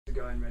the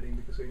guy in Reading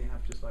because we only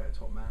have just like a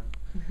top man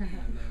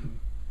and then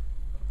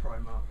a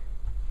Primark.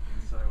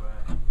 So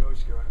we all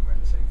just go around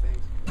wearing the same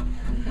things.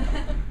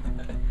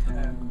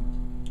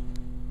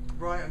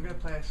 Right, I'm going to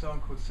play a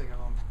song called Sing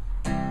Along.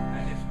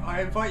 And if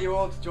I invite you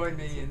all to join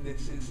me in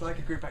this, it's like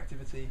a group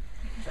activity.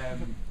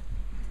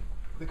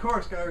 The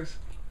chorus goes,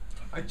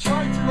 I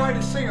tried to write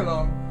a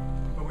sing-along,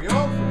 but we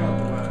all forgot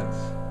the words.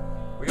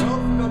 We all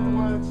forgot the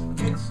words.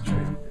 It's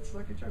true. It's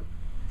like a joke.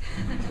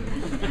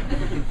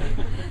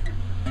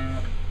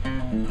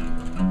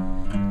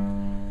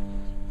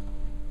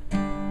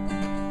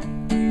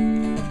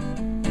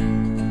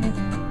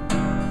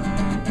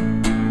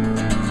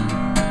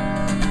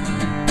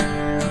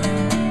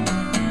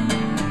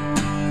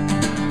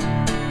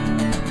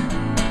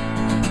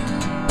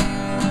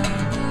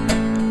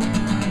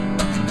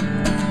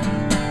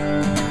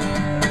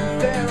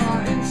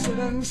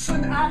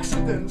 And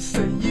accidents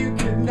that you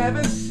could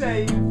never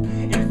save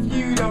if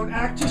you don't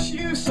act your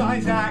shoe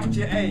size, act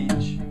your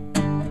age.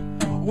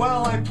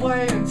 Well, I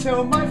play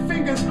until my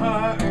fingers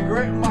hurt and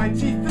grit my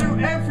teeth through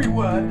every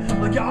word,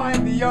 like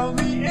I'm the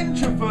only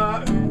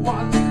introvert who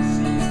wants to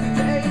seize the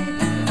day.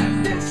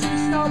 And this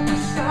is not the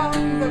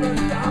sound of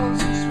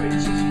 1,000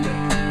 switches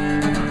flipped,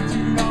 and I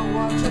do not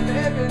want to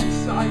live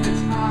inside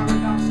this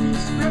Aronofsky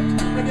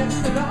script. I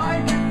guess that I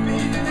could be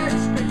the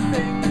next big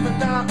thing, but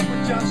that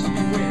would just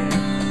be weird.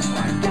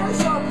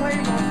 I'll play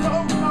my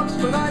folk clubs,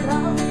 but I'd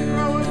have to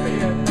grow a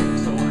beard.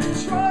 So I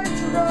tried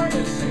to write a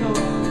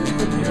sing-along,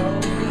 but we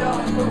all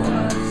forgot the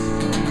words.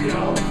 We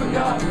all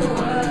forgot the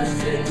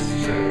words, it's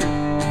true.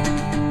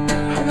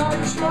 And I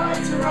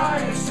tried to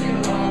write a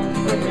sing-along,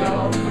 but we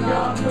all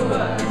forgot the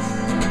words.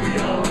 We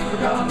all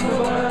forgot the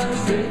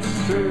words, it's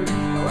true.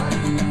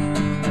 Alright.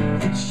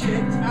 It's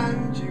shit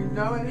and you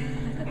know it,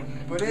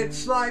 but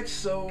it's life,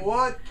 so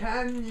what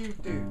can you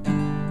do?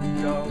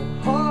 Go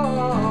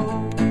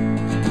home.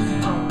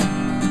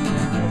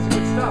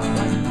 Stuff,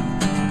 right?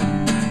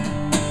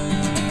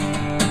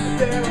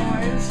 There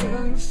are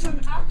incidents and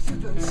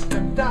accidents,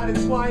 and that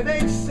is why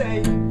they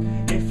say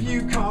if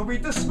you can't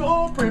read the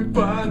small print,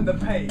 burn the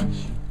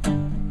page.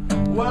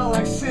 Well,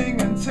 I sing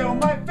until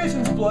my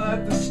vision's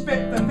blurred, to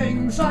spit the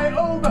things I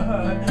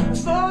overheard.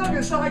 As long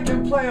as I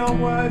can play on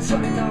words, I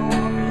know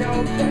I'll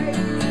be okay.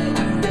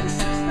 And this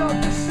is not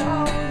the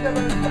sound of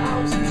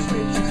 1,000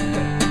 switches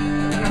flipped,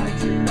 and I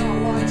do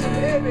not want to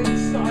live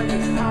inside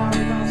this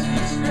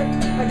Aronofsky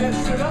script. I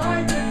guess that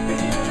I could be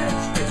the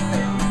next big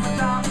thing, but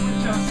that would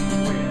just be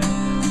weird.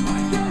 So I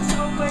guess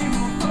I'll play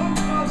more folk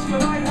clubs,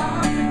 but I'd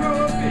have to grow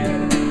a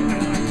beard.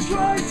 And I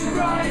tried to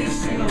write a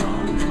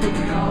sing-along, but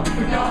we all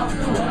forgot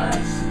the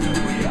words.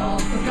 We all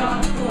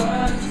forgot the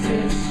words,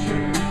 it's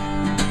true.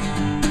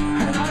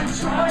 And I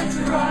tried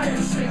to write a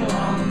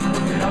sing-along, but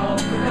we all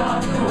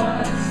forgot the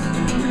words.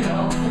 We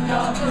all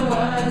forgot the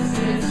words,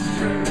 it's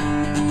true.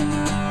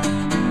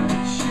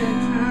 Shit,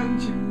 and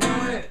you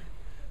know it,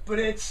 but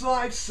it's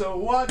life, so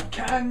what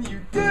can you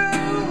do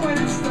when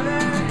it's there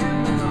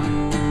in the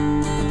night?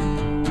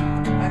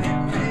 And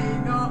it may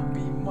not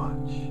be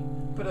much,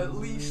 but at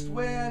least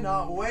we're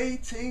not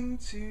waiting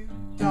to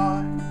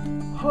die.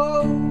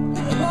 Oh,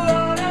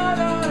 la, la,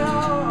 la, la,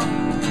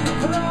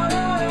 la, la,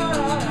 la,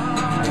 la,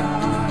 la.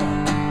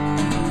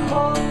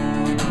 Oh,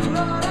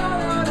 la, la,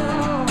 la, la,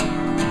 la,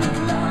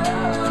 la,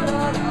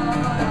 la, la.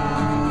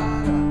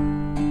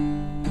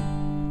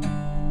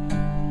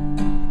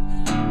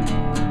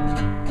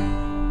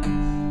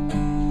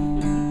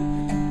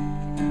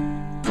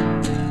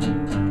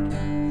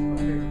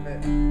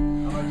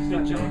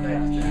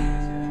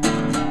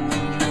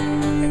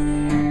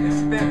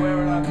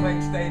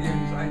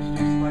 Stadiums, I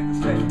introduced like the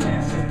stage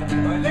dance.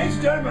 Ladies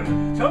and gentlemen,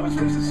 Thomas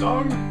finished the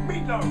song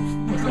Meatloaf.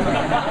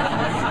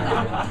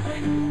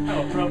 How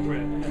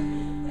appropriate.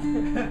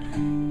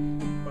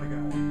 What a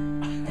guy.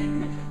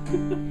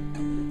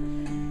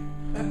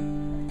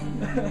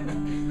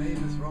 His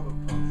name is Robert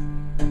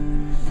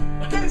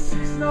Potts. This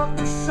is not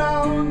the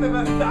sound of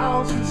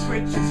 1,000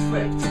 switches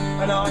flipped,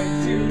 and I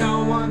do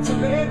not want to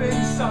live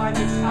inside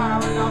this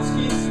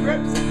Aronofsky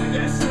script. I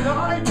guess that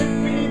I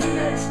could be the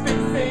next big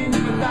thing,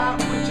 but that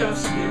would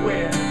just be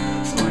weird.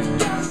 So I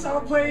guess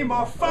I'll play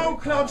more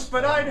folk clubs,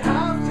 but I'd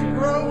have to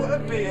grow a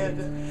beard.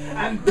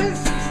 And this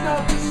is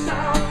not the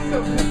sound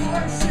of the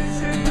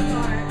voices in the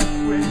night,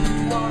 when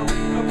you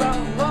worry about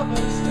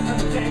lovers and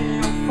the day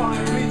you'll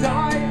finally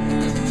die.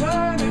 It's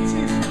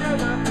eternity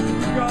together,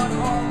 you've got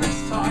all this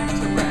time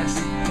to rest.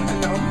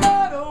 And no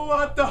matter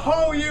what the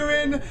hole you're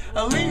in,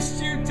 at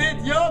least you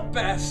did your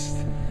best.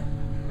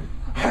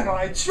 And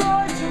I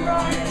tried to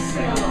write a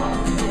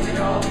sing-along, but we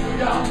all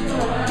forgot the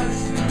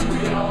words.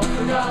 We all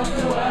forgot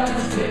the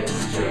words,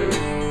 it's true.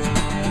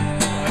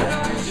 And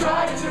I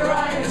tried to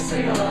write a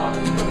sing-along,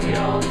 but we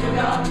all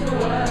forgot the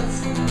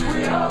words.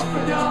 We all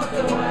forgot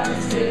the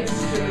words, it's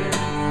true.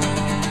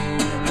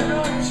 And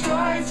I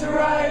tried to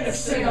write a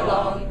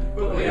sing-along,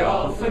 but we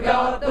all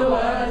forgot the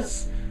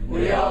words.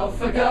 We all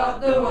forgot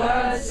the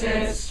words,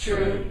 it's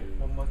true.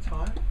 One more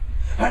time.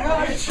 And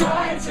I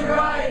tried to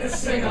write a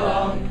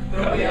sing-along,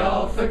 but we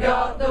all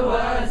forgot the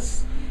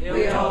words.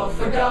 We all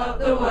forgot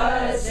the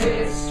words,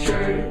 it's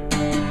true.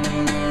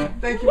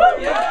 Thank you.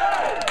 Yeah.